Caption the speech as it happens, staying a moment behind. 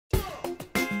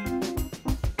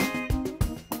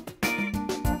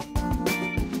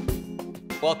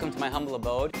Welcome to my humble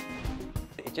abode.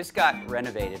 It just got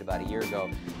renovated about a year ago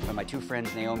by my two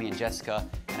friends, Naomi and Jessica,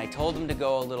 and I told them to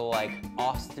go a little like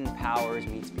Austin Powers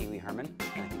meets Pee Wee Herman,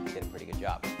 and I think they did a pretty good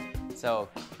job. So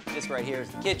this right here is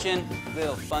the kitchen, a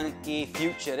little funky,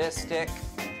 futuristic.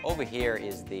 Over here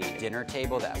is the dinner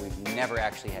table that we've never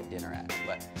actually had dinner at,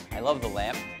 but I love the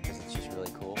lamp because it's just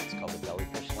really cool. It's called the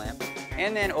Jellyfish lamp.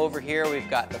 And then over here we've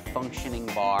got the functioning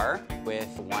bar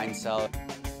with the wine cellar.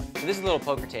 So this is a little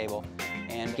poker table.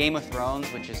 And Game of Thrones,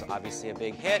 which is obviously a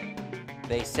big hit,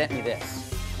 they sent me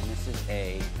this. And this is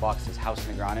a box, this House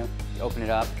Negreanu. You open it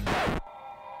up,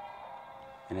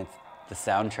 and it's the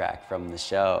soundtrack from the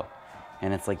show.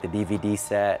 And it's like the DVD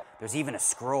set. There's even a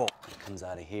scroll that comes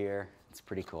out of here. It's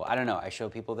pretty cool. I don't know, I show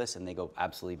people this and they go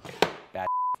absolutely bad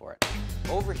for it.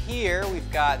 Over here, we've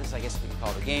got this, I guess we can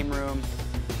call the game room.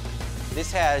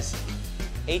 This has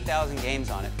 8,000 games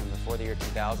on it from before the year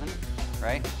 2000,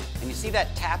 right? And you see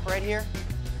that tap right here?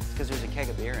 It's because there's a keg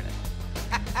of beer in it.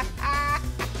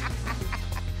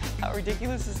 How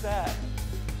ridiculous is that?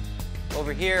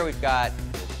 Over here, we've got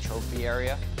the trophy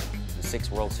area. The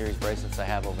 6 World Series bracelets I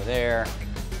have over there.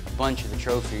 A bunch of the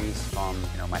trophies from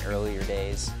my earlier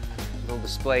days. A little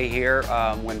display here.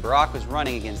 When Barack was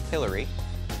running against Hillary,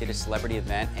 he did a celebrity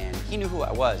event and he knew who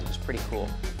I was. It was pretty cool.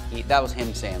 That was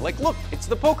him saying, like, look, it's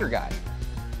the poker guy.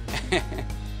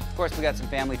 Of course, we got some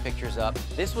family pictures up.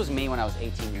 This was me when I was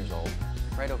 18 years old.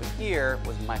 Right over here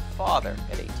was my father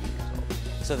at 18 years old.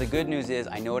 So the good news is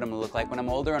I know what I'm gonna look like when I'm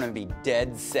older, and I'm gonna be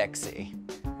dead sexy.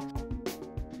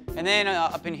 And then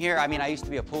up in here, I used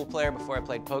to be a pool player before I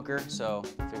played poker, so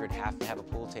I figured have to have a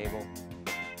pool table.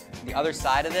 The other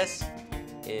side of this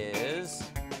is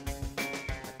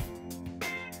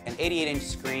an 88-inch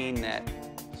screen that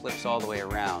flips all the way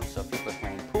around. So if people are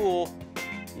playing pool,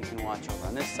 you can watch over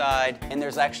on this side. And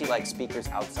there's actually like speakers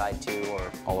outside too, or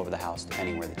all over the house,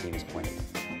 depending where the TV's pointed.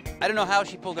 I don't know how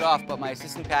she pulled it off, but my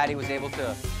assistant Patty was able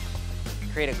to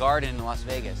create a garden in Las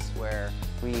Vegas where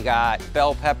we got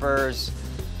bell peppers,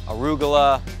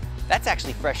 arugula. That's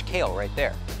actually fresh kale right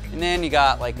there. And then you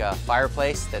got like a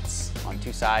fireplace that's on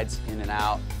 2 sides, in and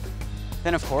out.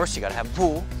 Then of course you gotta have a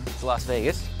pool. It's Las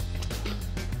Vegas.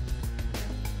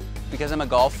 Because I'm a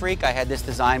golf freak, I had this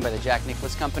designed by the Jack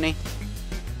Nicklaus Company.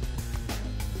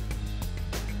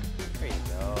 There you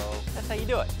go. That's how you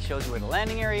do it. It shows you where the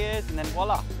landing area is, and then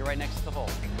voila, you're right next to the hole.